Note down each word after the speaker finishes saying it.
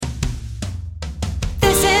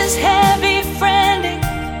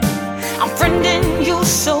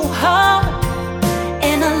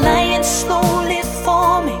slowly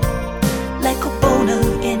forming like a boner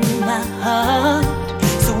in my heart.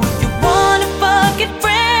 So if you wanna fucking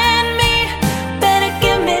friend me, better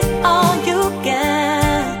give me all you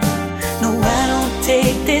got. No, I don't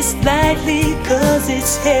take this lightly, 'cause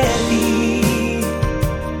it's heavy,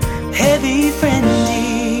 heavy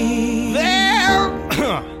friendly.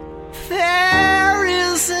 There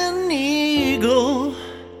is an eagle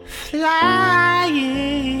flying.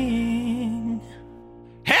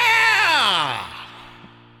 Yeah!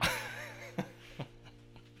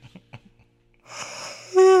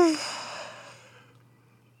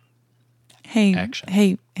 Hey, Action.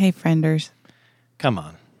 hey, frienders. Come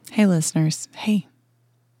on. Hey, listeners. Hey,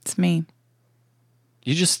 it's me.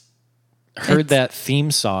 You just heard that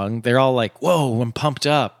theme song. They're all like, whoa, I'm pumped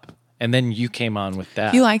up. And then you came on with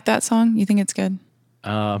that. You like that song? You think it's good?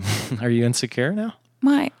 Are you insecure now?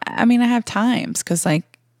 I mean, I have times because,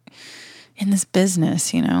 like, in this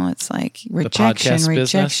business, you know, it's like rejection.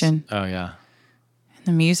 Business? Oh, yeah. In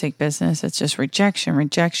the music business, it's just rejection, and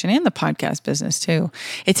the podcast business, too.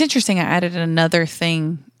 It's interesting. I added another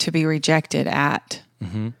thing to be rejected at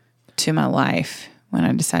to my life when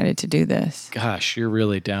I decided to do this. Gosh, you're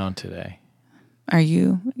really down today. Are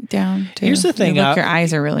you down too? Here's the thing. Your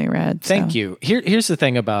eyes are really red. Thank you. Here's the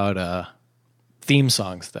thing about theme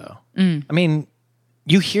songs, though. I mean,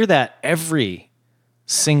 you hear that every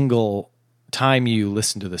single time you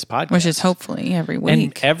listen to this podcast. Which is hopefully every week.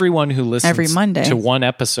 And everyone who listens every Monday to one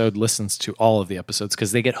episode listens to all of the episodes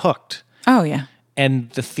because they get hooked. Oh, yeah. And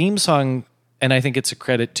the theme song, and I think it's a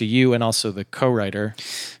credit to you and also the co-writer,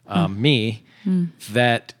 me,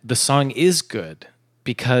 that the song is good.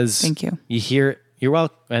 Because thank you. You hear it. You're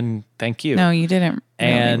welcome, and thank you. No, you didn't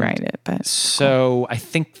really write it, but so I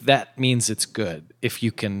think that means it's good if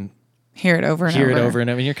you can hear it over and over.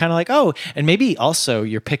 And you're kind of like, oh, and maybe also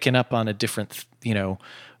you're picking up on a different,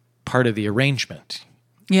 part of the arrangement.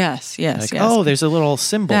 Yes. Like, oh, there's a little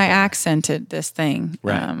symbol. I accented this thing,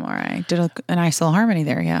 right? Or I did a nice little harmony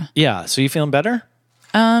there. Yeah. Yeah. So you feeling better?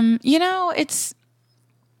 It's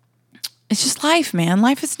just life, man.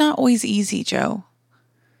 Life is not always easy, Joe.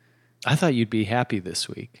 I thought you'd be happy this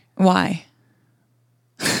week. Why?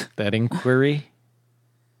 That inquiry?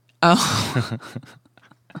 Oh.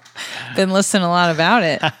 Been listening a lot about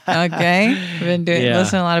it. Okay. Been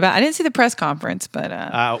listening a lot about it. I didn't see the press conference, but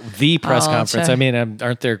the press conference. I mean,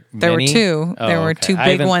 aren't there many? There were two. Oh, there were two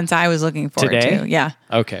big ones I was looking forward to. Yeah.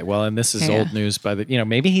 Okay. Well, and this is old news by the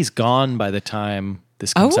maybe he's gone by the time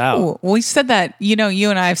this comes out. Well, we said that, you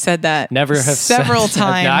and I have said that several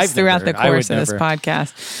times throughout the course of this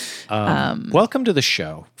podcast. Welcome to the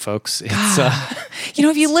show, folks. It's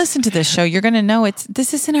if you listen to this show, you're going to know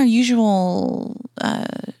this isn't our usual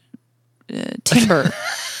timbre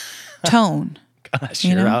tone. Gosh,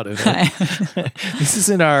 you're out of it. This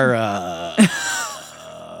isn't our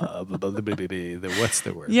what's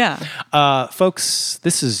the word? Yeah. Folks,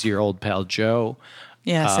 this is your old pal Joe.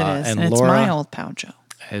 Yes, it is. And it's Laura my old pal Joe.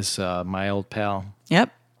 Is my old pal. Yep.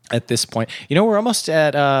 At this point, we're almost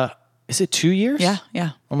at. Is it 2 years? Yeah.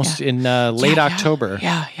 Almost in late October.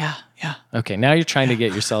 Yeah. Okay, now you're trying to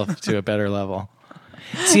get yourself to a better level.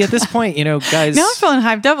 See, at this point, guys. Now I'm feeling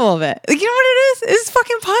hyped up a little bit. Like, you know what it is? This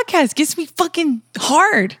fucking podcast gets me fucking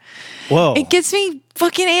hard. Whoa. It gets me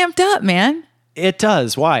fucking amped up, man. It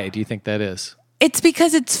does. Why do you think that is? It's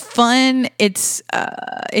because it's fun. It's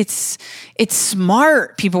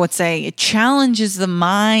smart. People would say it challenges the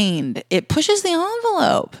mind. It pushes the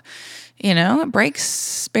envelope. It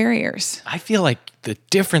breaks barriers. I feel like the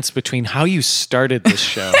difference between how you started this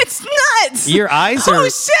show. It's nuts. Your eyes are. Oh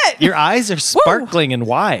shit. Your eyes are sparkling and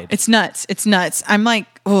wide. It's nuts. I'm like,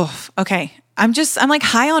 okay. I'm like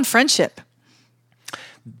high on friendship.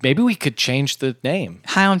 Maybe we could change the name.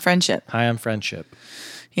 High on friendship. High on friendship.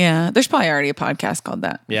 Yeah, there's probably already a podcast called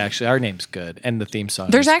that. Yeah, actually, our name's good, and the theme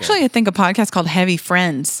song. There's actually, I think, a podcast called Heavy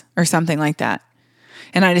Friends or something like that.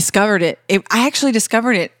 And I discovered it. I actually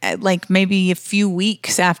discovered it at like maybe a few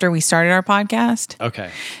weeks after we started our podcast.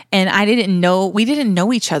 Okay. And we didn't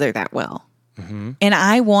know each other that well. Mm-hmm. And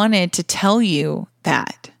I wanted to tell you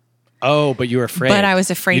that. Oh, but you were afraid. But I was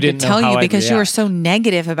afraid to tell you because you were so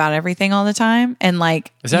negative about everything all the time. And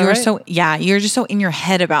like, is that right? You're just so in your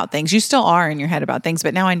head about things. You still are in your head about things.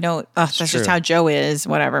 But now I know that's just how Joe is,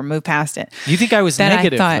 whatever, move past it. You think I was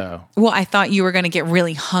negative though? Well, I thought you were going to get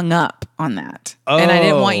really hung up on that. Oh. And I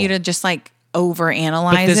didn't want you to just like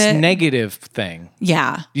overanalyze but this negative thing.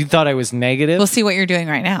 Yeah. You thought I was negative? We'll see what you're doing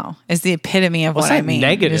right now is the epitome of what I mean.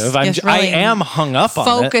 Negative. I am hung up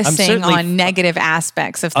on it. Focusing on negative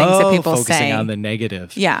aspects of things that people say. Focusing on the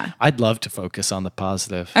negative. Yeah. I'd love to focus on the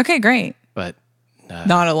positive. Okay, great. But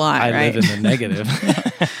Not a lot, I right? live in the negative.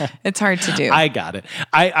 It's hard to do. I got it.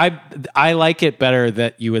 I like it better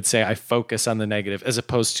that you would say I focus on the negative as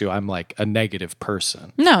opposed to I'm like a negative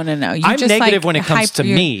person. No. You I'm just negative like when it comes to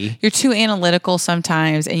me. You're too analytical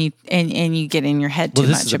sometimes, and you get in your head too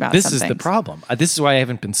much about this something. is the problem. This is why I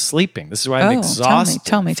haven't been sleeping. This is why I'm exhausted.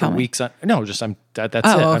 Tell me. Weeks on. No, just that's it.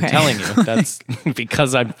 okay. I'm telling you. That's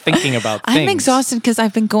because I'm thinking about things. I'm exhausted because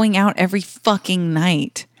I've been going out every fucking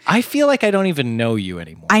night. I feel like I don't even know you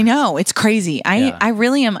anymore. I know, it's crazy. Yeah. I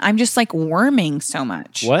really am. I'm just like worming so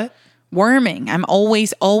much. What? Worming. I'm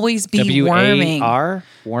always be worming. WAR?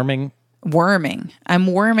 Warming? Worming. I'm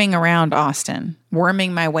worming around Austin.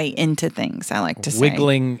 Worming my way into things, I like to say.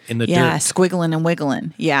 Wiggling in the Yeah, dirt. squiggling and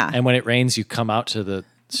wiggling. Yeah. And when it rains, you come out to the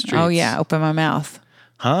streets. Oh, yeah. Open my mouth.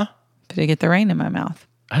 Huh? Did I get the rain in my mouth?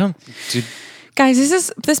 I don't... Dude, Guys,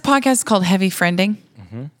 this podcast is called Heavy Friending.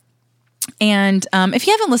 Mm-hmm. And if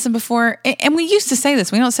you haven't listened before, and we used to say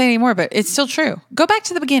this, we don't say it anymore, but it's still true. Go back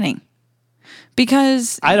to the beginning.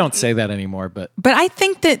 Because I don't say that anymore, but I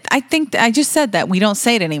think that I just said that we don't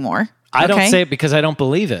say it anymore. I don't okay? say it because I don't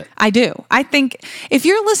believe it. I do. I think if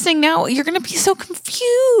you're listening now, you're going to be so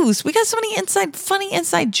confused. We got so many funny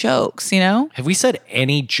inside jokes, you know? Have we said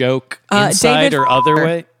any joke inside David or other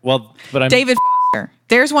way? Well, but I'm... David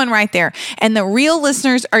there's one right there. And the real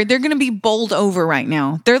listeners they're going to be bowled over right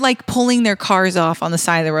now. They're like pulling their cars off on the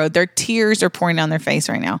side of the road. Their tears are pouring down their face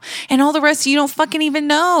right now. And all the rest of you don't fucking even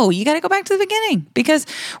know. You got to go back to the beginning because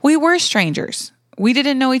we were strangers. We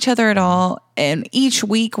didn't know each other at all. And each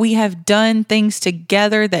week we have done things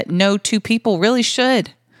together that no two people really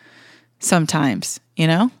should sometimes, you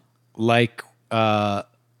know? Like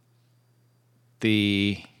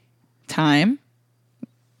the time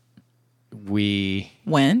we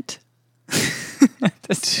went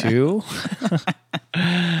to...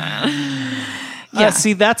 Yeah.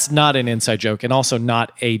 See, that's not an inside joke and also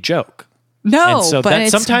not a joke. No, and so but that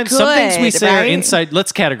it's sometimes good, some things we say are right? inside.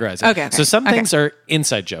 Let's categorize it. Okay. So some okay. things are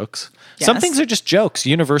inside jokes. Yes. Some things are just jokes,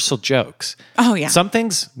 universal jokes. Oh, yeah. Some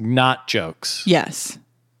things not jokes. Yes.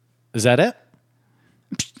 Is that it?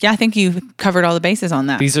 Yeah, I think you've covered all the bases on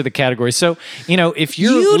that. These are the categories. So, if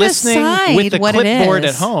you're You listening decide with the what it clipboard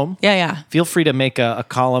is. at home, Yeah. feel free to make a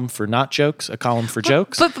column for not jokes, a column for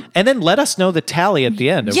jokes, but- and then let us know the tally at the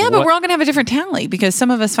end. Of Yeah, but what, we're all going to have a different tally because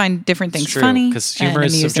some of us find different things funny. because humor and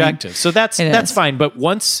is amusing. subjective. So that's It is. fine. But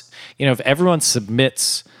once, if everyone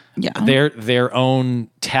submits their own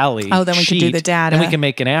tally Oh, then we can do sheet, the data. then we can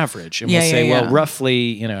make an average. And we'll say, well,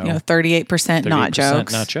 roughly, 38% not 38%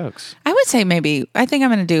 jokes. not jokes. I would say I think I'm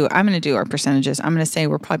going to do our percentages. I'm going to say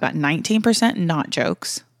we're probably about 19% not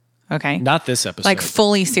jokes. Okay. Not this episode. Like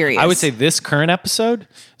fully serious. I would say this current episode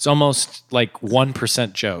is almost like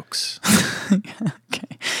 1% jokes.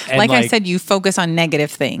 Okay. And Like I said, you focus on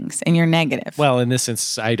negative things and you're negative. Well, in this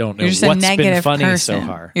instance, I don't know You're just a what's been negative funny person. so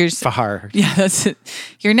far. You're just- Far. Yeah, that's it.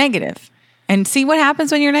 You're negative. And see what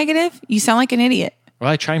happens when you're negative? You sound like an idiot. Well,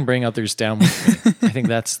 I try and bring others down with me. I think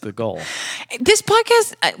that's the goal. This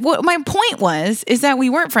podcast, what my point is that we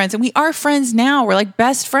weren't friends and we are friends now. We're like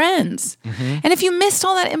best friends. Mm-hmm. And if you missed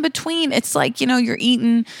all that in between, it's like, you're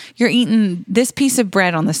eating this piece of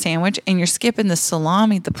bread on the sandwich and you're skipping the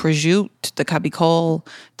salami, the prosciutto, the capicol,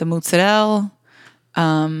 the mozzarella,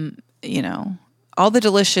 all the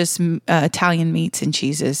delicious Italian meats and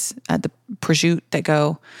cheeses, the prosciutto that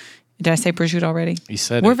go. Did I say prosciutto already? You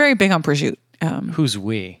said We're it. very big on prosciutto. Who's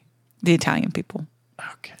we? The Italian people.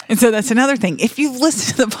 Okay. And so that's another thing. If you've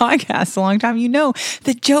listened to the podcast a long time, you know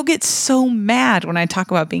that Joe gets so mad when I talk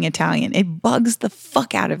about being Italian. It bugs the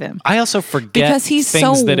fuck out of him. I also forget Because he's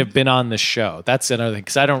things so- that have been on the show. That's another thing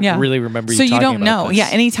because I don't really remember you So talking you don't about know. this. Yeah.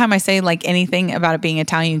 Anytime I say like anything about it being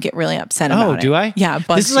Italian, you get really upset about it. Oh, do I? Yeah. It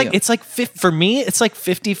bugs this is like you. it's like for me, it's like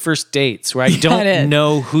 50 first dates where I it is. don't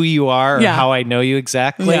know who you are or Yeah. how I know you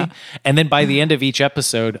exactly, Yeah. and then by the end of each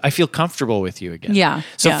episode, I feel comfortable with you again. Yeah.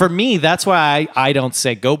 So Yeah. for me, that's why I don't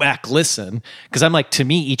say go back listen because I'm like to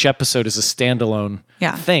me each episode is a standalone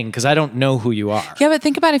Yeah. thing because I don't know who you are. Yeah, but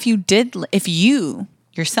think about if you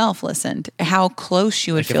yourself listened, how close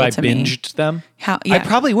you would Like if feel I to me. binged them, How- I yeah.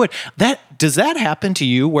 probably would. Does that happen to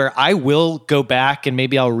you where I will go back and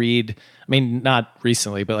maybe I'll read? I mean, not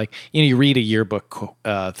recently, but like you read a yearbook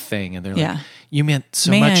thing, and they're Yeah. like, "You meant so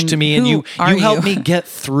Man, much to me, and who you are helped you?" me get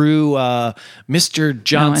through Mr.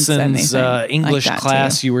 Johnson's anything like English that to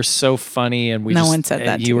class. You were so funny, and No one said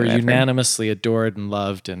that to you were you ever. unanimously adored and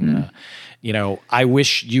loved, and." I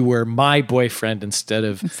wish you were my boyfriend instead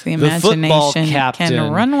of the the football imagination captain.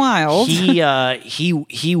 can run wild.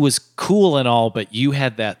 He was cool and all, but you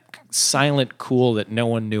had that silent cool that no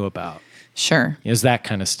one knew about. Sure. It was that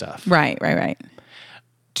kind of stuff. Right.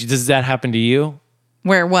 Does that happen to you?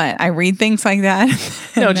 Where what? I read things like that?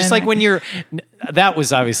 No, just like when that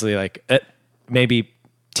was obviously like maybe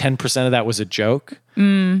 10% of that was a joke.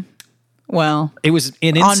 Well, it was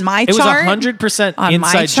on my chart. It was 100% on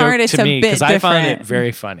inside my chart, joke it's to a me bit because I found different. it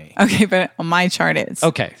very funny. Okay, but on my chart it's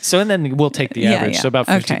Okay, so and then we'll take the average. So about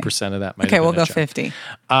 50% of that might. Okay, have we'll been a go joke. 50.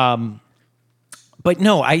 But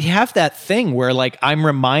no, I have that thing where like I'm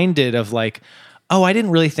reminded of like, oh, I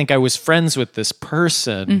didn't really think I was friends with this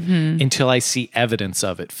person until I see evidence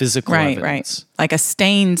of it, physical evidence. Right. Like a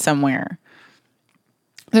stain somewhere.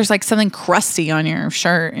 There's like something crusty on your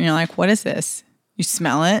shirt, and you're like, "What is this?" You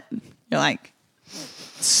smell it. You're like,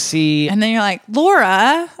 see, and then you're like,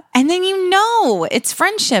 Laura, and then you know it's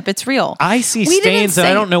friendship. It's real. I see stains, and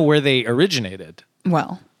I don't know where they originated.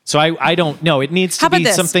 Well. So I don't know. It needs to be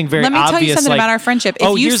something very obvious. Let me tell you something like, about our friendship.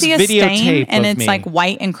 If you see a stain and it's me. like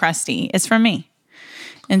white and crusty, it's from me.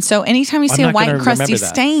 And so anytime you see a white and crusty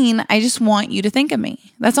stain, I just want you to think of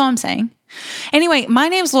me. That's all I'm saying. Anyway, my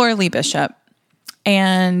name's Laura Lee Bishop,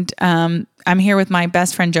 and I'm here with my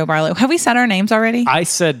best friend, Joe Barlow. Have we said our names already? I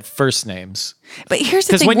said first names. But here's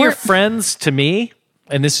the thing. Because when you're friends to me,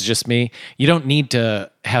 and this is just me, you don't need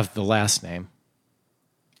to have the last name.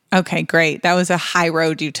 Okay, great. That was a high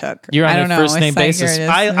road you took. You're on a first name basis.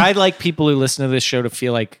 I like people who listen to this show to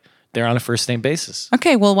feel like they're on a first name basis.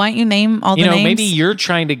 Okay, well, why don't you name all the names? Maybe you're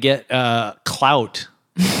trying to get clout.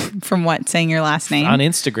 From what? Saying your last name? On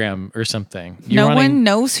Instagram or something. No one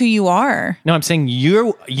knows who you are. No, I'm saying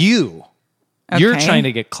you. You're trying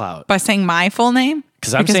to get clout. By saying my full name?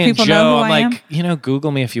 Because I'm saying Joe, I'm like,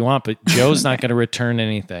 Google me if you want, but Joe's not going to return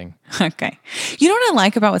anything. Okay. You know what I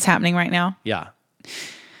like about what's happening right now? Yeah.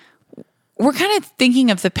 We're kind of thinking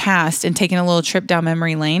of the past and taking a little trip down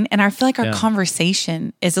memory lane. And I feel like our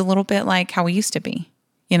conversation is a little bit like how we used to be,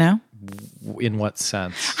 you know? In what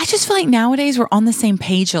sense? I just feel like nowadays we're on the same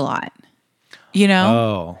page a lot, you know?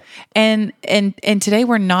 Oh. And today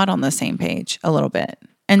we're not on the same page a little bit.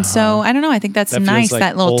 And so, I don't know. I think that's nice. Like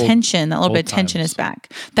that little tension, that little bit of tension is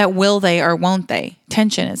back. That will they or won't they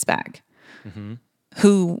tension is back. Mm-hmm.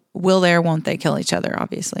 Who will they or won't they kill each other,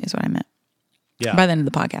 obviously, is what I meant. Yeah. By the end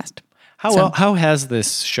of the podcast. How has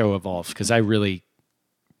this show evolved? Because I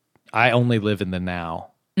only live in the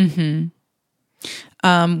now. Mm-hmm.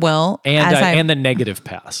 Well, and the negative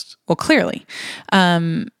past. Well, clearly,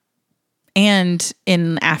 and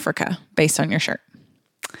in Africa, based on your shirt.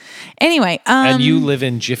 Anyway, and you live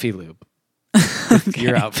in Jiffy Lube.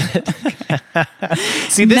 Your outfit.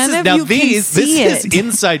 See, this is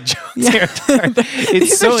inside joke territory.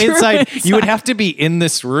 It's so inside. You would have to be in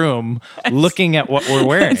this room looking at what we're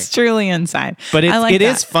wearing. It's truly inside. But it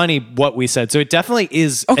is funny what we said. So it definitely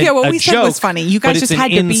is. Okay, what we said was funny. You guys just had to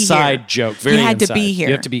be here. Inside joke. Very you had inside. To be here.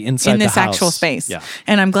 You have to be inside in this the house. Actual space. Yeah.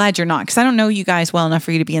 And I'm glad you're not, because I don't know you guys well enough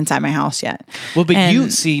for you to be inside my house yet. Well, but you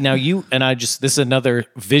see now. You and I just this is another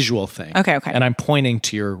visual thing. Okay. And I'm pointing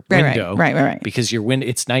to your window. Right. Because your window.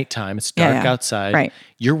 It's nighttime. It's dark outside. Right.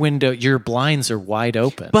 Your window, your blinds are wide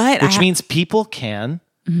open, which means people can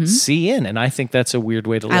see in. And I think that's a weird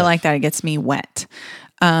way to live. I like that. It gets me wet.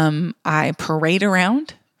 I parade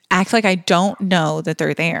around, act like I don't know that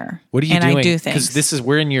they're there. What are you doing? I do things. Because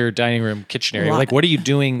we're in your dining room, kitchen area. Like, what are you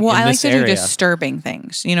doing in this area? Well, I like to do disturbing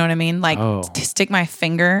things. You know what I mean? Like to stick my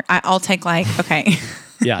finger. I'll take okay.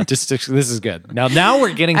 Yeah, this is good. Now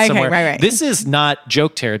we're getting somewhere. Right. This is not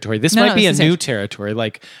joke territory. This might be a new territory,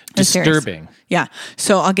 like disturbing. Yeah.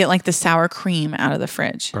 So I'll get like the sour cream out of the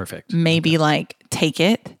fridge. Perfect. Maybe like take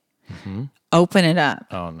it, open it up.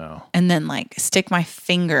 Oh no. And then like stick my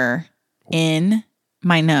finger in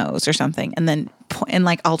my nose or something, and then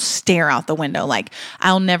I'll stare out the window. Like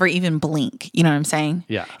I'll never even blink. You know what I'm saying?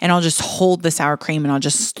 Yeah. And I'll just hold the sour cream, and I'll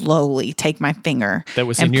just slowly take my finger that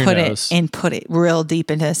was in your nose and put it real deep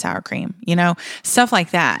into the sour cream. You know, stuff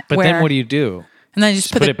like that. But then what do you do? And then I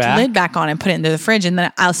just put the lid back on and put it into the fridge. And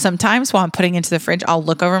then I'll sometimes while I'm putting it into the fridge, I'll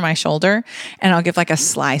look over my shoulder and I'll give like a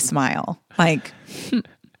sly smile, like.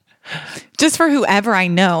 Just for whoever I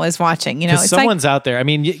know is watching, you know, it's someone's out there. I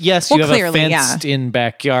mean, yes, you have a fenced-in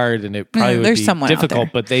backyard, and it probably would be difficult.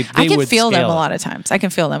 But they I can would feel them it. a lot of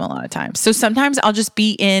times. So sometimes I'll just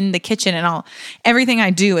be in the kitchen, and everything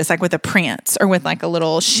I do is like with a prance or with like a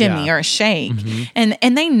little shimmy or a shake,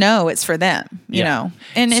 and they know it's for them, you know,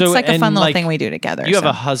 and it's like a fun little thing we do together. You have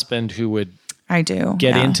a husband who would. I do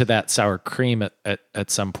get into that sour cream at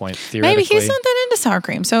some point. Theoretically, maybe he's not that into sour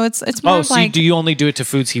cream, so it's more like. Do you only do it to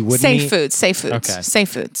foods he wouldn't eat? Safe foods. Okay. Safe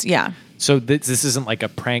foods. Yeah. So this isn't like a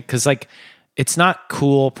prank, because like it's not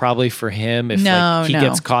cool probably for him if he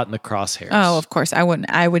gets caught in the crosshairs. Oh, of course I wouldn't.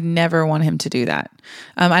 I would never want him to do that.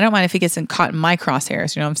 I don't mind if he gets caught in my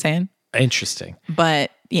crosshairs. You know what I'm saying? Interesting.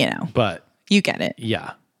 But you know. But You get it.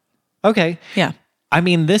 Yeah. Okay. Yeah. I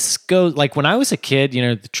mean, this goes like when I was a kid,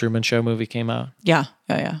 the Truman Show movie came out. Yeah.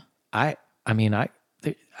 Yeah. I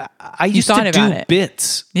used to do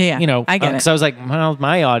bits. Yeah. I get it. Because I was like, well,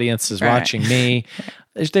 my audience is watching me.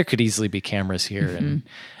 There could easily be cameras here.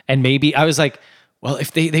 And maybe I was like, well,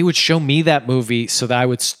 if they would show me that movie so that I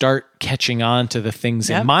would start catching on to the things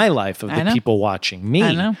in my life of the people watching me.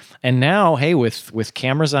 I know. And now, hey, with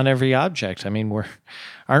cameras on every object, I mean,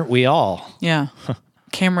 aren't we all? Yeah.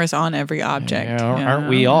 Cameras on every object. Aren't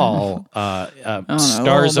we all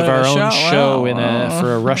stars of our own show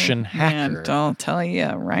for a Russian hacker? Yeah, I'll tell you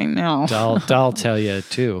right now. I'll tell you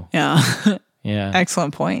too. Yeah. Yeah.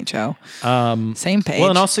 Excellent point, Joe. Same page. Well,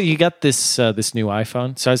 and also you got this new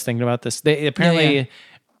iPhone. So I was thinking about this. They apparently. Yeah.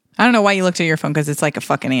 I don't know why you looked at your phone because it's like a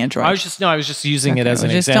fucking Android. I was just using it as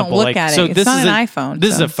an example. Don't look at it. So it's this not is an iPhone.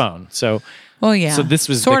 This is a phone. So. Well, yeah. So this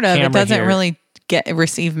was sort the of. camera It doesn't here. really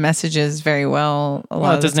receive messages very well.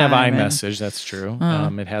 Well, it doesn't have iMessage. That's true.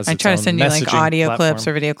 It has. I try to send you like audio platform. clips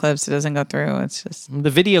or video clips. It doesn't go through. It's just the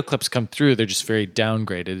video clips come through. They're just very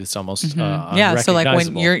downgraded. It's almost yeah. So like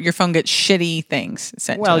when your phone gets shitty things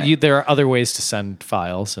sent. Well, to it. there are other ways to send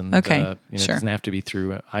files, and sure. It doesn't have to be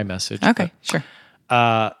through iMessage. Okay, sure.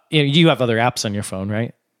 You have other apps on your phone,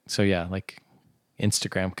 right? So yeah, like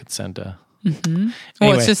Instagram could send a. Well,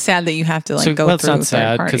 Anyway, it's just sad that you have to go through it's not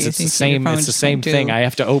sad because it's the same. It's the same thing. I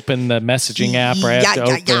have to open the messaging app, or I have to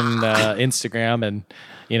open Instagram, and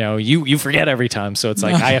you forget every time. So it's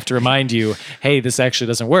like I have to remind you, hey, this actually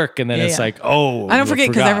doesn't work, and then it's like, oh, I don't forget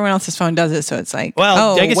because everyone else's phone does it. So it's like,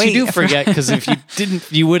 well, I guess you do forget because if you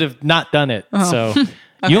didn't, you would have not done it. So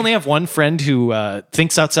you only have one friend who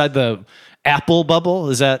thinks outside the Apple bubble.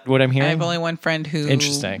 Is that what I'm hearing? I have only one friend who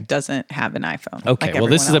doesn't have an iPhone. Okay, well,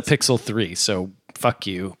 this is a Pixel 3, so fuck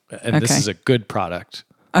you. And this is a good product.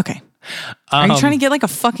 Okay. Are you trying to get like a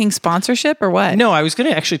fucking sponsorship or what? No, I was going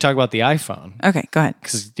to actually talk about the iPhone. Okay, go ahead.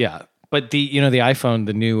 But the iPhone,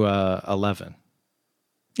 the new 11.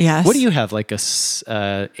 Yes. What do you have? Like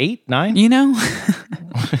a 8, 9?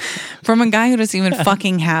 From a guy who doesn't even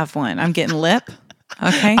fucking have one. I'm getting lip.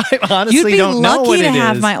 Okay. I honestly don't know what it is. You'd be lucky to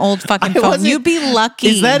have my old fucking phone. You'd be lucky.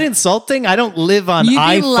 Is that insulting? I don't live on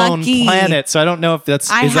iPhone planet, so I don't know if is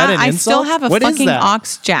that an insult? I still have a fucking aux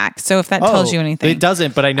jack, so if that tells you anything. It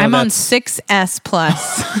doesn't, but I know I'm on 6S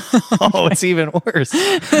Plus. Oh, it's even worse.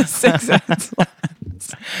 6S Plus.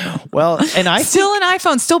 Well, and I still an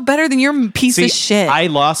iPhone, still better than your piece of shit. I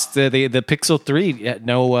lost the Pixel 3,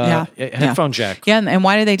 headphone jack. Yeah, and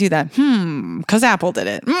why did they do that? Because Apple did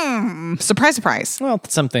it. Surprise, surprise. Well,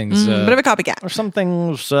 some things bit of a copycat. Or some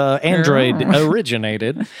things Android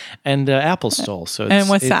originated and Apple stole. So and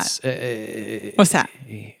what's that? What's that?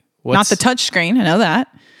 Not the touch screen. I know that.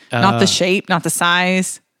 Not the shape. Not the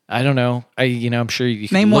size. I don't know. I'm sure you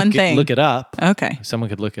can name one thing. Look it up. Okay. Someone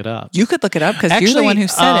could look it up. You could look it up because you're the one who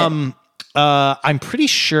said it. I'm pretty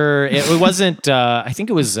sure it wasn't. I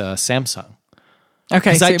think it was Samsung.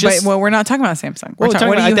 Okay, but we're not talking about Samsung. We're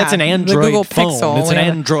talking about that's an Android Google phone. Pixel. It's an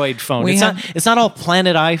Android phone. It's not all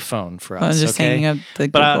Planet iPhone for us. I was just saying of the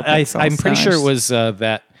Google Pixel. I'm pretty sure it was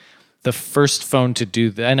that the first phone to do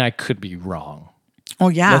that, and I could be wrong. Oh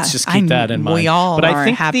yeah, let's just keep that in mind. We all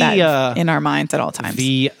have that in our minds at all times.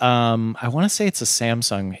 I want to say it's a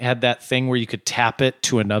Samsung. It had that thing where you could tap it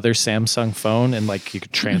to another Samsung phone and like you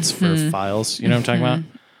could transfer files. You know what I'm talking about?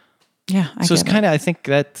 Yeah. So it's kind of. I think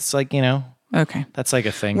that's like Okay. That's like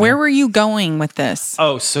a thing. Where were you going with this?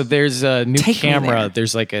 Oh, so there's a new camera.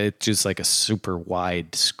 There's like a super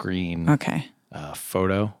wide screen. Okay.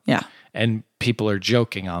 Photo. Yeah. And people are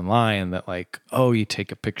joking online that like, oh, you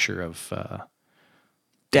take a picture of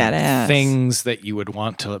things that you would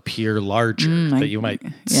want to appear larger, that you might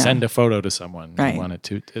send a photo to someone. Right. You want it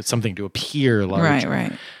to something to appear larger.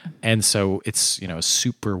 Right. And so it's, a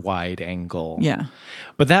super wide angle. Yeah.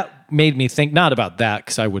 But that made me think not about that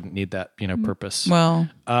because I wouldn't need that, purpose. Well,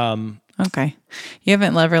 okay. You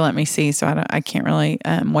haven't ever let me see, so I can't really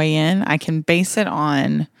weigh in. I can base it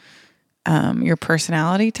on your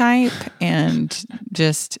personality type and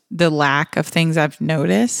just the lack of things I've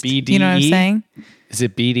noticed. BDE? You know what I'm saying? Is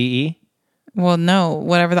it BDE? Well, no,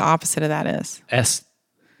 whatever the opposite of that is.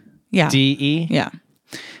 SDE? Yeah.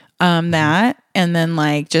 That, and then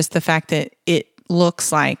like just the fact that it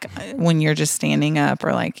looks like when you're just standing up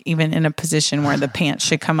or like even in a position where the pants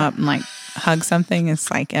should come up and like hug something, it's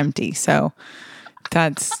like empty. So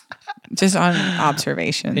that's just on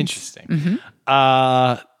observation. Interesting.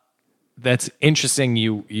 Mm-hmm. That's interesting.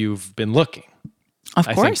 You've been looking. Of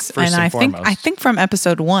course. And I think from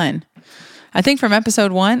episode 1, I think from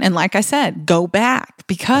episode 1, and like I said, go back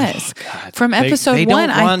because from episode 1,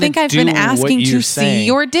 I think I've been asking to see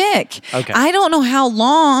your dick. Okay. I don't know how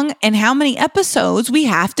long and how many episodes we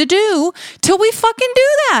have to do till we fucking do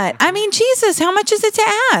that. I mean, Jesus, how much is it to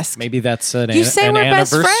ask? Maybe that's an You say an we're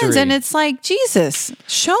best anniversary. friends, and it's like, Jesus,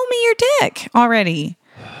 show me your dick already.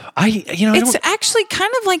 It's actually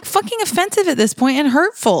kind of like fucking offensive at this point and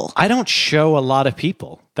hurtful. I don't show a lot of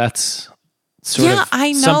people. That's sort of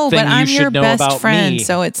I know, something but I'm you your should know best about friend, me.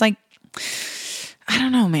 so it's like, I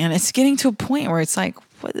don't know, man. It's getting to a point where it's like,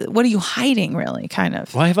 what are you hiding, really? Kind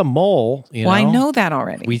of. Well, I have a mole. I know that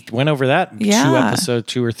already. We went over that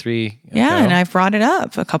 2 or 3. Yeah, ago. and I've brought it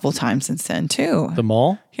up a couple times since then too. The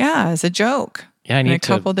mole. Yeah, as a joke. Yeah, I need a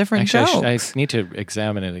couple different jokes. I need to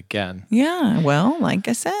examine it again. Yeah, well, like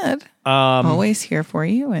I said, always here for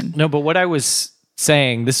you. And no, but what I was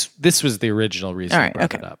saying, this was the original reason I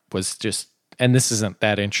brought it up, was just, and this isn't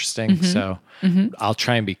that interesting, so I'll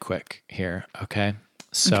try and be quick here, okay?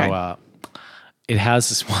 So it has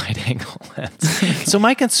this wide angle lens. So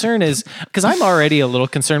my concern is, because I'm already a little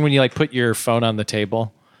concerned when you like put your phone on the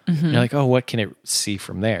table. You're like, oh, what can it see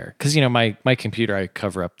from there? Because, my computer, I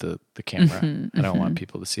cover up the camera. I don't want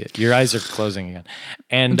people to see it. Your eyes are closing again.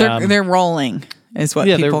 And they're rolling is what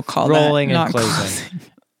people call that. Rolling and closing.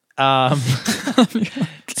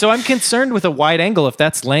 So I'm concerned with a wide angle. If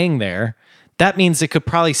that's laying there, that means it could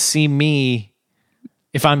probably see me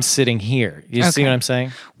if I'm sitting here. You see what I'm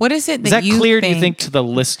saying? What is it is that clear, do you think, to the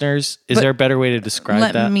listeners? Is there a better way to describe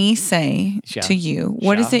that? Let me say to you,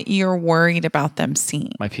 what is it you're worried about them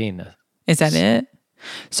seeing? My penis. Is that it?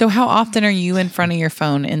 So how often are you in front of your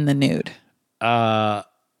phone in the nude?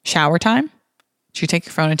 Shower time? Do you take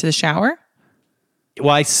your phone into the shower?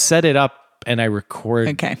 Well, I set it up and I record.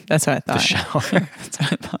 Okay, that's what I thought. The shower. That's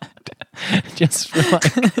what I thought. Just for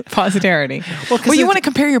like posterity. Well, you want to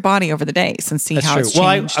compare your body over the days and see how it's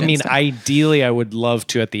changed. Well, ideally, I would love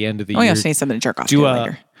to at the end of the year. Oh, yeah, say something to jerk off to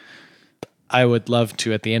later. I would love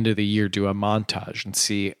to at the end of the year do a montage and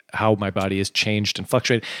see how my body has changed and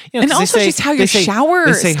fluctuated. And also just how your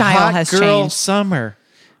shower style has changed. Hot girl summer.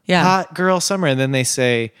 Yeah. Hot girl summer. And then they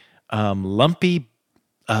say lumpy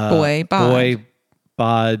boy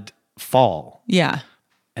bod fall. Yeah.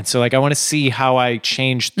 And so, I want to see how I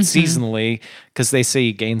changed seasonally, because they say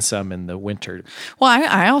you gain some in the winter. Well,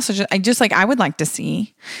 I also I would like to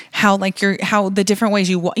see how how the different ways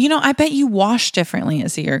you I bet you wash differently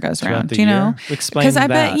as the year goes around. Do you know? Explain because I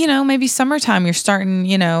that. bet maybe summertime you're starting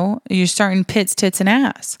pits, tits, and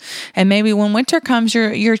ass, and maybe when winter comes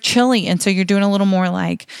you're chilly, and so you're doing a little more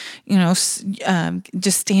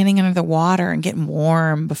just standing under the water and getting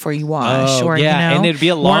warm before you wash. And it'd be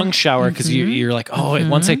a long shower because you're like,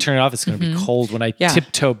 once I turn it off, it's going to be cold when I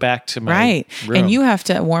tiptoe back to my room. And you have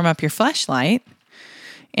to warm up your fleshlight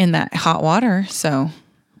in that hot water. So,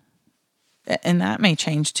 and that may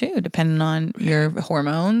change too, depending on your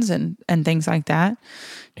hormones and things like that,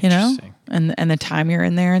 and the time you're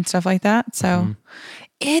in there and stuff like that. So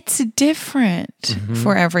it's different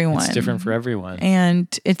for everyone. It's different for everyone. And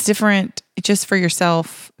it's different just for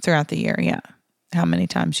yourself throughout the year. Yeah. How many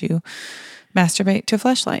times you masturbate to a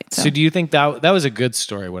fleshlight. So do you think that was a good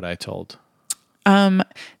story, what I told?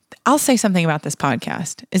 I'll say something about this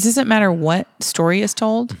podcast. It doesn't matter what story is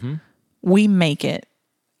told. We make it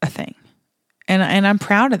a thing. And I'm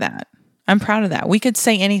proud of that. We could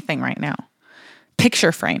say anything right now.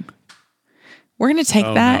 Picture frame. We're going to take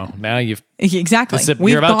that. No. Now you've... Exactly.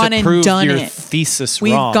 We've gone and done your thesis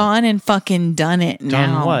We've wrong. gone and fucking done it now.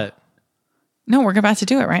 Done what? No, we're about to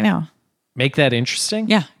do it right now. Make that interesting?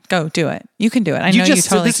 Yeah. Go do it. You can do it. I know you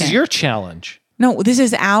totally this can. Is your challenge. No, this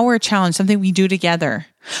is our challenge. Something we do together.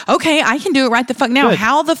 Okay, I can do it right the fuck now. Good.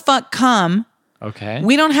 How the fuck come? Okay.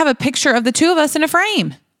 We don't have a picture of the two of us in a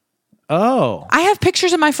frame. Oh. I have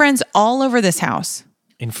pictures of my friends all over this house.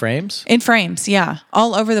 In frames? In frames, yeah.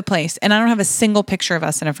 All over the place. And I don't have a single picture of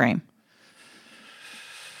us in a frame.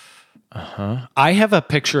 I have a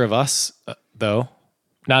picture of us, though.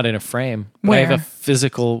 Not in a frame. Where? I have a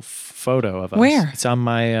physical photo of us. Where? It's on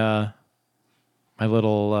my my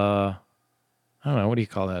little I don't know, what do you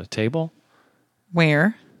call that? A table?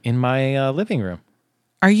 Where? In my living room.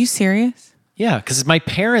 Are you serious? Yeah, because my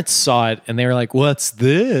parents saw it and they were like, "What's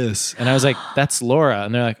this?" And I was like, "That's Laura."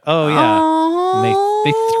 And they're like, "Oh yeah." And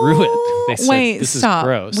they threw it. They said, Wait, "This stop. is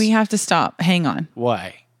gross." We have to stop. Hang on.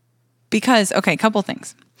 Why? Because, okay, a couple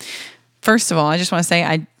things. First of all, I just want to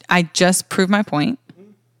say I just proved my point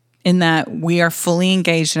in that we are fully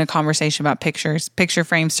engaged in a conversation about pictures. Picture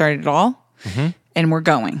frame started it all, and we're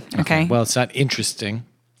going, okay? Well, it's not interesting.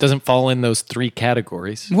 Doesn't fall in those 3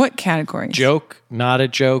 categories. What categories? Joke, not a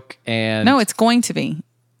joke, and... No, it's going to be.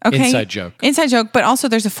 Okay. Inside joke. Inside joke, but also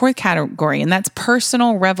there's a fourth category, and that's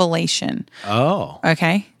personal revelation. Oh.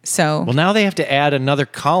 Okay. So. Well, now they have to add another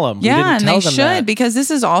column. Yeah, and they should, that. because this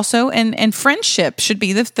is also, and friendship should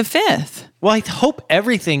be the fifth. Well, I hope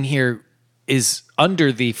everything here is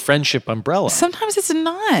under the friendship umbrella. Sometimes it's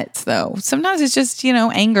not, though. Sometimes it's just,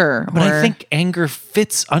 anger. But I think anger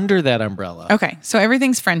fits under that umbrella. Okay, so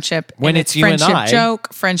everything's friendship. When it's you and I. Friendship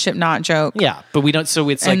joke, friendship not joke. Yeah, but we don't, so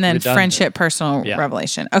it's like and then redundant. friendship personal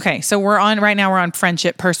revelation. Okay, so we're on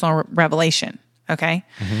friendship personal revelation. Okay,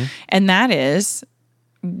 and that is,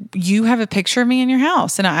 you have a picture of me in your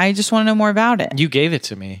house, and I just want to know more about it. You gave it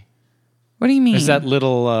to me. What do you mean? There's that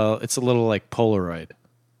little, it's a little like Polaroid.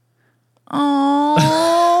 Oh.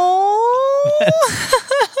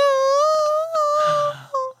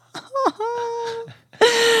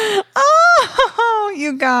 Oh,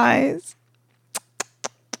 you guys.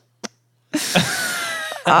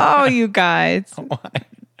 Oh, you guys. Why?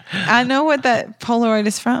 I know what that Polaroid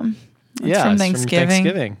is from. It's from Thanksgiving.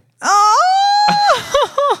 From Thanksgiving. Oh.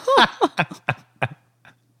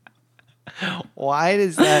 Why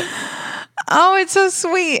does that? Oh, it's so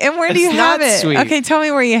sweet. And where do you It's have not it? sweet. Okay, tell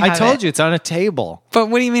me where you have it. I told you it's on a table. But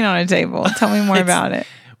what do you mean on a table? Tell me more about it.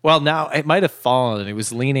 Well, now it might have fallen and it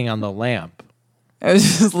was leaning on the lamp. It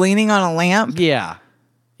was just leaning on a lamp? Yeah.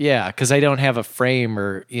 Yeah, because I don't have a frame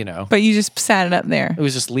or, But you just sat it up there. it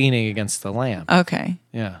was just leaning against the lamp. Okay.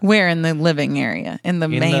 Yeah. Where in the living area? In the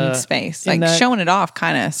main space? Like showing it off,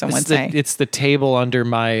 kind of, some would say. It's the table under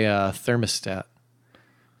my thermostat.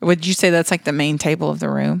 Would you say that's like the main table of the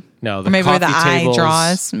room? No, or maybe where the eye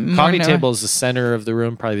draws. Coffee table is the center of the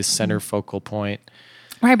room, probably the center focal point.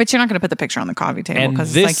 Right, but you're not going to put the picture on the coffee table And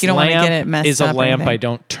because this it's like you don't want to get it messed up. is a or lamp anything. I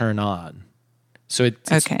don't turn on. So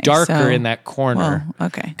it's Okay, darker so- in that corner. Well,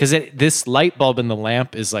 okay. Because this light bulb in the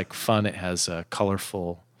lamp is like fun. It has a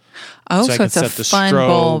colorful. Oh, so I so could it's a set the fun strobe,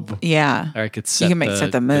 bulb. Yeah. Or I could set You can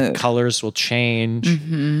set the mood. The colors will change.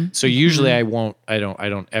 So usually I won't. I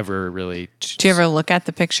don't ever really. Do you ever look at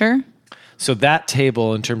the picture? So that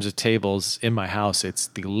table, in terms of tables in my house, it's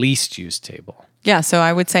the least used table. Yeah, so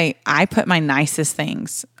I would say I put my nicest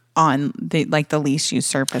things on the least used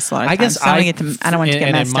surface a lot of times. I guess So I don't want it to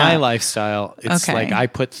get messed in my up. lifestyle, it's Okay. like I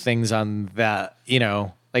put things on that,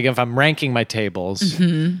 like if I'm ranking my tables,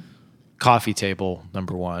 coffee table,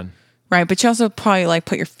 number one. Right, but you also probably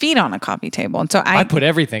put your feet on a coffee table. And so I put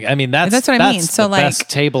everything. I mean, that's what I mean. So the best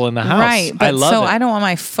table in the house. Right, but I love it. I don't want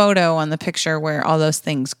my photo on the picture where all those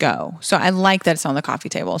things go. So I like that it's on the coffee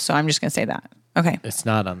table. So I'm just going to say that. Okay. It's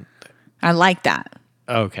not on. I like that.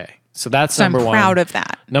 Okay. So that's So number I'm one. proud of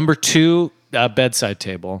that. Number two, bedside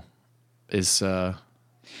table is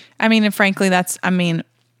And frankly,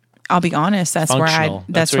 I'll be honest. That's where Functional.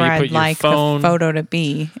 That's where where you put I'd your like phone. the photo to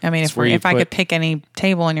be. where you If I put- could pick any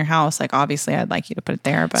table in your house, obviously I'd like you to put it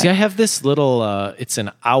there. But See, I have this little. It's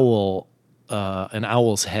an owl, an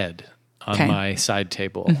owl's head on Okay. my side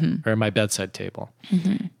table or my bedside table,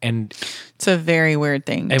 and it's a very weird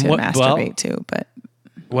thing to masturbate to.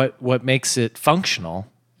 But what makes it functional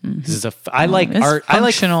is I like it's art.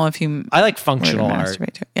 functional if you I like were to functional art.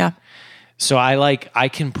 masturbate to it. Yeah. So I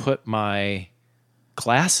can put my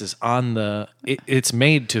glasses on it's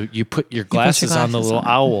made to you put your glasses on the glasses little on.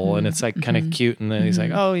 owl and it's like kind of cute, and then he's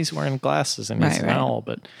like, oh, he's wearing glasses and he's Right, an right. owl,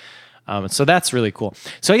 but so that's really cool.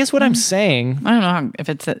 So I guess what I'm saying, I don't know if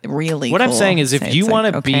it's really what I'm cool. saying is, if It's you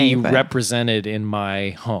want to okay, be but- represented in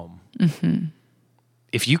my home,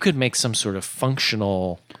 if you could make some sort of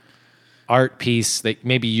functional art piece that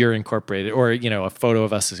maybe you're incorporated, or a photo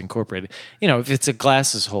of us is incorporated. If it's a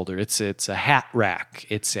glasses holder, it's a hat rack,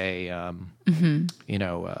 it's a a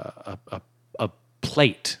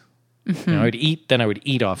plate. I would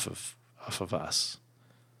eat off of us.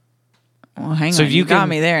 Well, hang So on. if You you got can-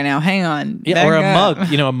 me there now. Hang on. Yeah, or a Back up.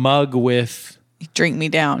 mug. A mug with Drink me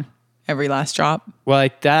down. Every last drop.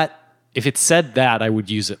 like that. If it said that, I would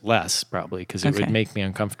use it less probably because it would Okay. make me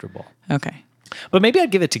uncomfortable. Okay. But maybe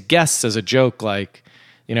I'd give it to guests as a joke, like,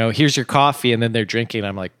 here's your coffee, and then they're drinking.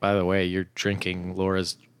 I'm like, by the way, you're drinking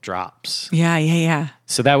Laura's drops. Yeah.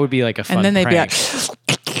 So that would be like a fun And then they'd prank. be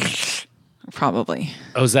like, probably.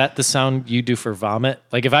 Oh, is that the sound you do for vomit?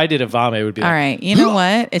 Like if I did a vomit, it would be All like, right. You know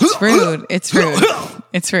what? It's rude. It's rude.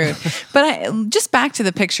 It's rude. But just back to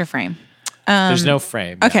the picture frame. there's no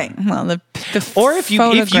frame. yeah. Okay. Well, the Or if you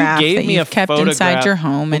photograph gave that me you've a kept photograph- inside your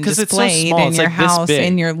home Well, and 'cause it's so displayed small, in it's your like this house, big.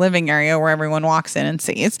 in your living area where everyone walks in and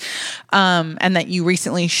sees, and that you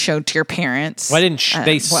recently showed to your parents. Why didn't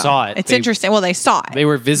they saw it? It's They- interesting. Well, they saw it. They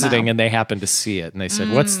were visiting and they happened to see it, and they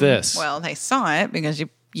said, "What's this?" Well, they saw it because you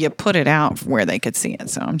you put it out where they could see it.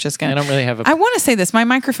 So I'm just gonna. I don't really have a. I want to say this. My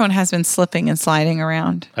microphone has been slipping and sliding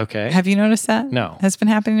around. Okay. Have you noticed that? No. Has been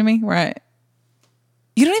happening to me. Where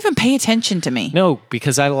you don't even pay attention to me. No,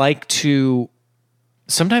 because I like to.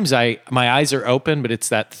 Sometimes my eyes are open, but it's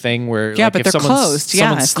that thing where but they're closed.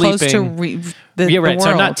 Someone's closed to sleeping. the right. world. So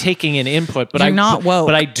I'm not taking an input, but You're not woke.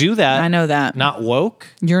 But I do that. I know that. Not woke.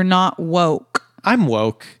 You're not woke. I'm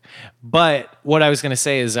woke. But what I was going to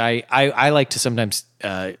say is I like to sometimes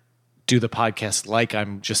do the podcast like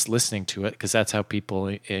I'm just listening to it because that's how people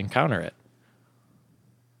encounter it.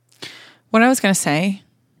 What I was going to say.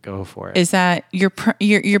 Go for it. Is that your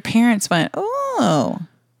parents went, oh,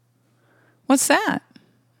 what's that?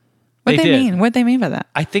 What they mean? What they mean by that?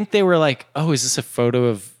 I think they were like, "Oh, is this a photo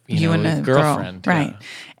of you and a girlfriend?" Girl. Right. Yeah.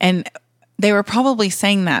 And they were probably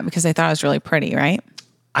saying that because they thought it was really pretty, right?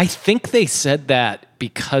 I think they said that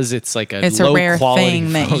because it's like it's low a rare quality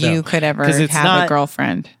thing that photo. you could ever have a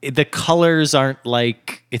girlfriend. The colors aren't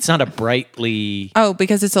like it's not a brightly. Oh,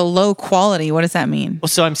 because it's a low quality. What does that mean? Well,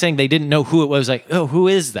 so I'm saying they didn't know who it was. Like, oh, who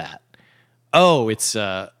is that? Oh, it's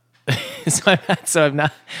so I'm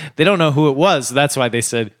not. They don't know who it was. So that's why they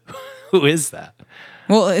said, "Who is that?"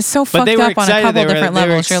 Well, it's so fucked they were up excited. on a couple different they were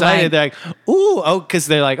levels. Excited. They're like, because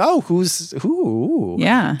they're like, oh, who's who?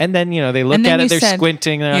 Yeah. And then they look at it. They're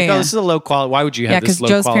squinting. They're like, oh, this is a low quality. Why would you have this low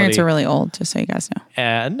quality? Yeah, because Joe's parents are really old. Just so you guys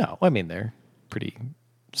know. No, I mean they're pretty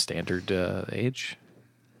standard age.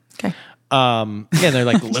 Okay. And they're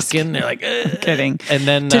like looking. They're like, kidding. And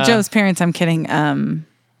then to Joe's parents, I'm kidding.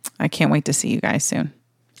 I can't wait to see you guys soon.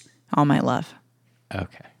 All my love.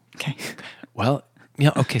 Okay. Well,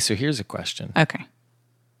 yeah. Okay. So here's a question. Okay.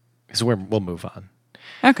 So we'll move on.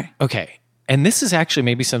 Okay. And this is actually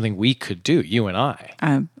maybe something we could do, you and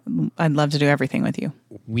I. I'd love to do everything with you.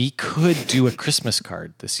 We could do a Christmas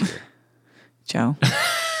card this year. Joe.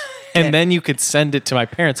 And then you could send it to my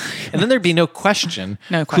parents. And then there'd be no question,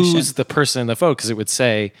 who's the person in the photo, because it would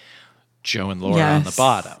say Joe and Laura on the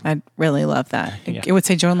bottom. I'd really love that. It would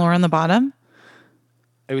say Joe and Laura on the bottom?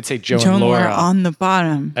 It would say Joe and Laura on the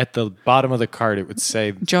bottom. At the bottom of the card, it would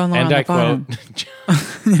say Joe and Laura on the bottom.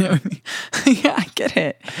 Yeah, I get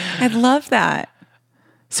it. I'd love that.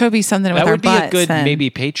 So it'd be something with our butts. That would be a good maybe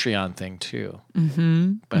Patreon thing too.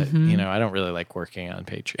 Mm-hmm. But I don't really like working on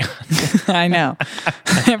Patreon. I know.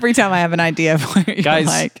 Every time I have an idea of where you're guys,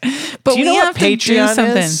 like, but do you know what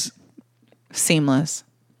Patreon is? Seamless.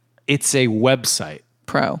 It's a website.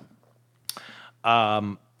 Pro.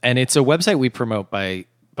 And it's a website we promote by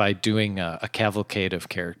doing a cavalcade of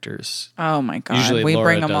characters. Oh my god! Usually we Laura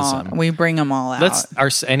bring them does all. them. We bring them all out. Are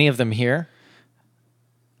any of them here?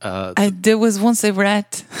 There was once a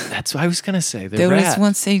rat. That's what I was gonna say. There was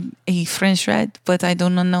once a French rat, but I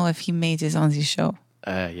don't know if he made it on the show.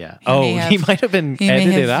 Yeah. He might have been edited out. He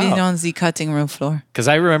may have been on the cutting room floor. Because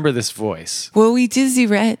I remember this voice. Well, we did the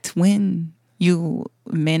rat when you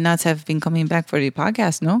may not have been coming back for the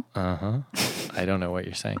podcast, no? I don't know what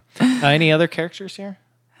you're saying. Any other characters here?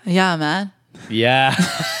 Yeah, man. Yeah.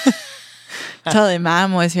 Tell him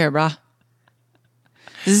mom was here, brah.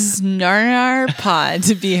 This is Narnar Pod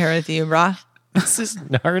to be here with you, brah. This is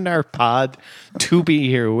Narnar Pod to be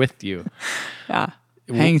here with you. Yeah.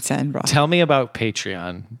 Hang 10, brah. Tell me about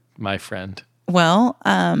Patreon, my friend. Well,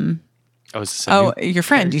 your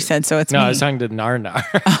friend, you said, so it's me. No, I was talking to Narnar.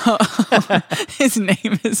 His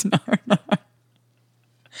name is Narnar.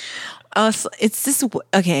 It's this,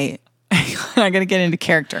 okay. I got to get into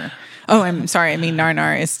character. Oh, I'm sorry. I mean,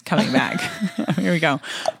 Narnar is coming back. Here we go.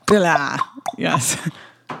 Blah. Yes.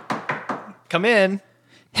 Come in.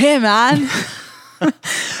 Hey, man.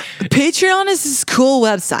 Patreon is this cool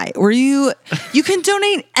website where you can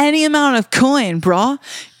donate any amount of coin, brah.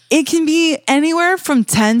 It can be anywhere from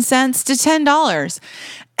 10 cents to $10.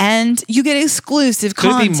 And you get exclusive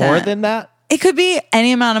content. Could it be more than that? It could be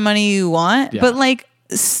any amount of money you want. Yeah. But like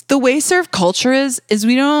the way surf culture is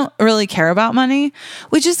we don't really care about money.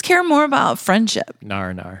 We just care more about friendship.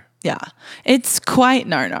 Nar. Yeah. It's quite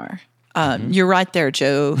nar. You're right there,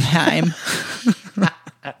 Joe Heim.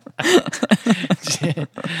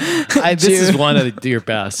 This is one of your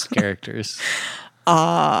best characters.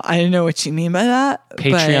 I don't know what you mean by that.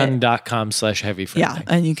 Patreon.com/heavyfriendly. Yeah,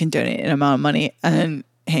 and you can donate an amount of money and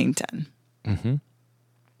hang 10. Mm-hmm.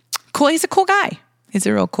 Cool. He's a cool guy. He's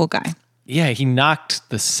a real cool guy. Yeah, he knocked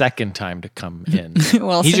the second time to come in.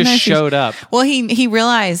 Well, he just showed up. Well, he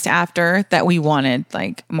realized after that we wanted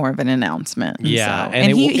like more of an announcement. Yeah, so,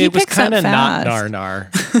 and it was kind of not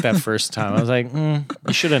Narnar that first time. I was like, you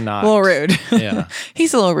should have not. A little rude. Yeah,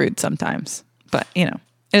 he's a little rude sometimes, but it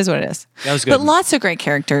is what it is. That was good. But lots of great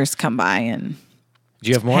characters come by and do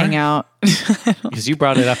you have more? Hang out because you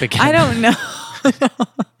brought it up again. I don't know.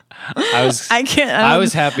 I can't. I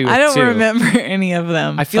was happy with I don't 2. remember any of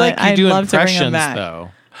them. I feel like you do impressions back.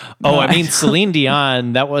 though. Oh, I mean Celine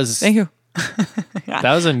Dion. That was Thank you.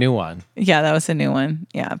 That was a new one. Yeah, that was a new one.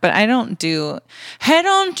 Yeah, but I don't do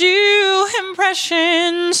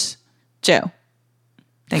impressions. Joe.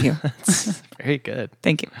 Thank you. Very good.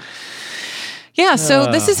 Thank you. Yeah, so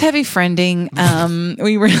this is heavy friending.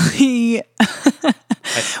 We really,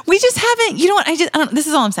 we just haven't. You know what? This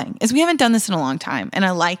is all I'm saying is we haven't done this in a long time, and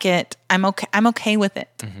I like it. I'm okay. I'm okay with it.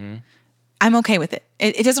 Mm-hmm. I'm okay with it.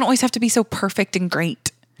 It doesn't always have to be so perfect and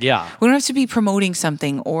great. Yeah, we don't have to be promoting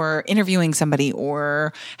something or interviewing somebody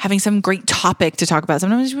or having some great topic to talk about.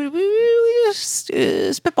 Sometimes we just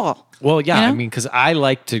spitball. Well, yeah, you know? I mean, because I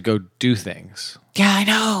like to go do things. Yeah, I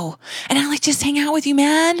know, and I like just hang out with you,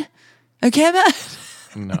 man. Okay, man.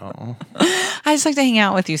 No. I just like to hang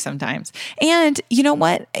out with you sometimes. And you know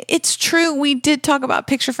what? It's true. We did talk about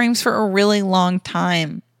picture frames for a really long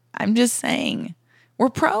time. I'm just saying. We're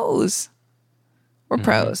pros. We're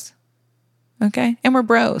pros. Okay? And we're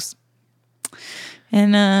bros.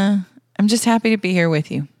 And I'm just happy to be here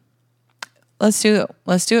with you. Let's do it.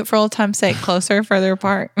 Let's do it for old time's sake. Closer, further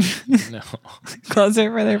apart. No.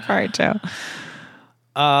 Closer, further apart, Joe.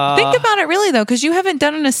 Think about it really though, because you haven't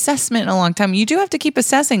done an assessment in a long time. You do have to keep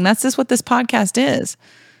assessing. That's just what this podcast is.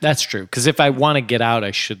 That's true. Because if I want to get out,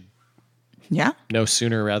 I should know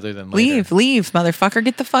sooner rather than later. Leave, motherfucker.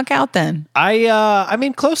 Get the fuck out then. I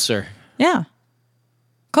mean closer. Yeah.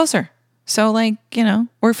 Closer. So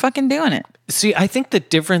we're fucking doing it. See, I think the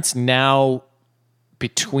difference now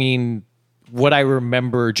between what I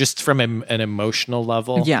remember just from an emotional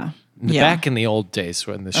level. Yeah. Back in the old days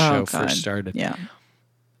when this show first started. Yeah.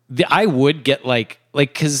 I would get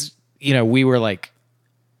because we were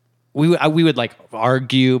we would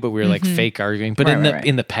argue, but we were fake arguing. But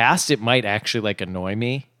in the past, it might actually annoy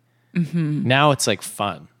me. Mm-hmm. Now it's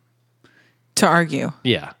fun to argue.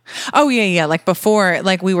 Yeah. Oh yeah. Like before,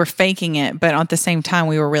 we were faking it, but at the same time,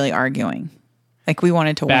 we were really arguing. We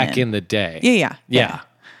wanted to win. Back in the day.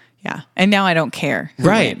 Yeah. And now I don't care.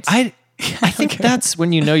 Right. I think that's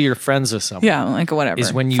when you're friends with someone. Yeah, whatever.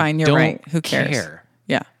 Is when you fine, you're don't right. Who cares? Care.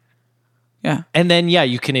 Yeah. Yeah. And then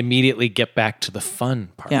you can immediately get back to the fun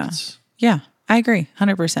parts. Yeah. I agree.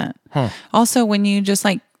 100%. Huh. Also, when you just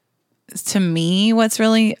to me, what's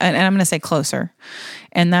really, and I'm going to say closer,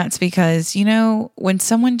 and that's because, when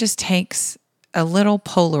someone just takes a little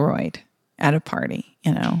Polaroid at a party,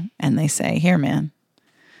 and they say, here, man,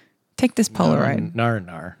 take this Polaroid.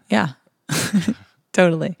 Nar. Yeah.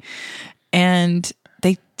 Totally. And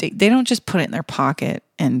they don't just put it in their pocket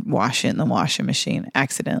and wash it in the washing machine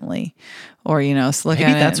accidentally, or look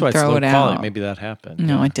at it and throw it out. Maybe that happened.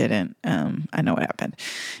 No, it didn't. I know what happened.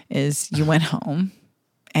 Is you went home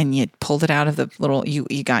and you pulled it out of the little.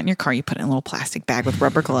 You got in your car. You put it in a little plastic bag with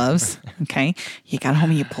rubber gloves. Okay. You got home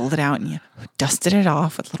and you pulled it out and you dusted it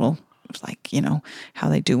off with little. How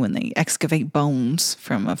they do when they excavate bones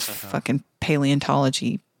from a fucking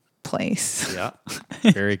paleontology place. Yeah.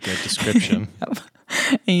 Very good description.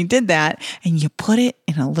 And you did that and you put it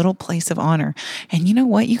in a little place of honor. And you know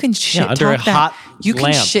what? You can shit under talk a that. hot You can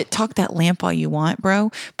lamp. shit talk that lamp all you want,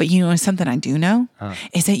 bro. But something I do know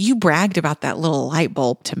is that you bragged about that little light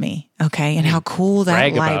bulb to me. Okay. And how cool that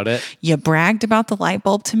Brag light. about it. You bragged about the light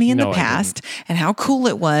bulb to me in No, the I past and how cool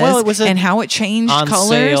it was. Well, it was and how it changed on colors.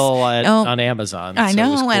 sale on Amazon. I know, so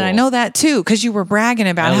it was cool. and I know that too, because you were bragging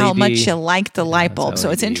about how LED. much you liked the light bulb. So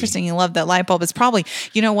it's LED. interesting you love that light bulb. It's probably,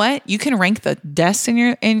 you know what? You can rank the desks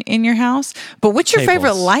in your house, but what's your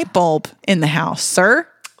favorite light bulb in the house, sir?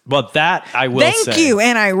 Well, that I will say. Thank you.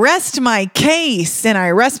 And I rest my case.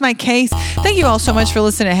 Thank you all so much for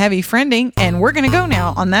listening to Heavy Friending. And we're going to go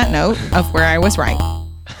now on that note of where I was right.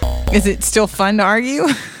 Is it still fun to argue?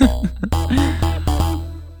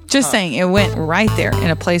 Just saying, it went right there in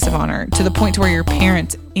a place of honor to the point to where your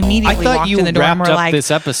parents immediately walked in the door and were like,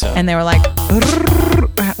 this episode. and they were like,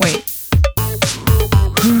 wait.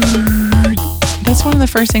 That's one of the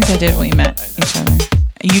first things I did when we met each other.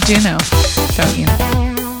 You do know, don't you?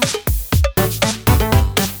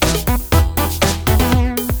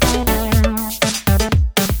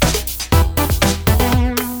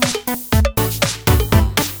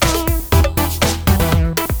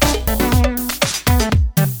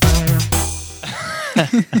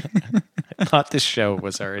 I thought this show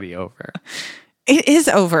was already over. It is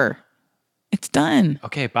over. It's done.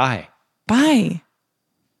 Okay, bye. Bye.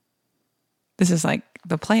 This is like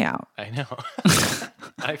the play out. I know.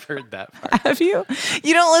 I've heard that part. Have you?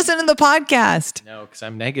 You don't listen to the podcast. No, because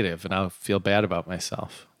I'm negative and I'll feel bad about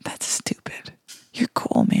myself. That's stupid. You're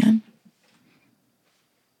cool, man.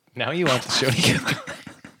 Now you want the show to get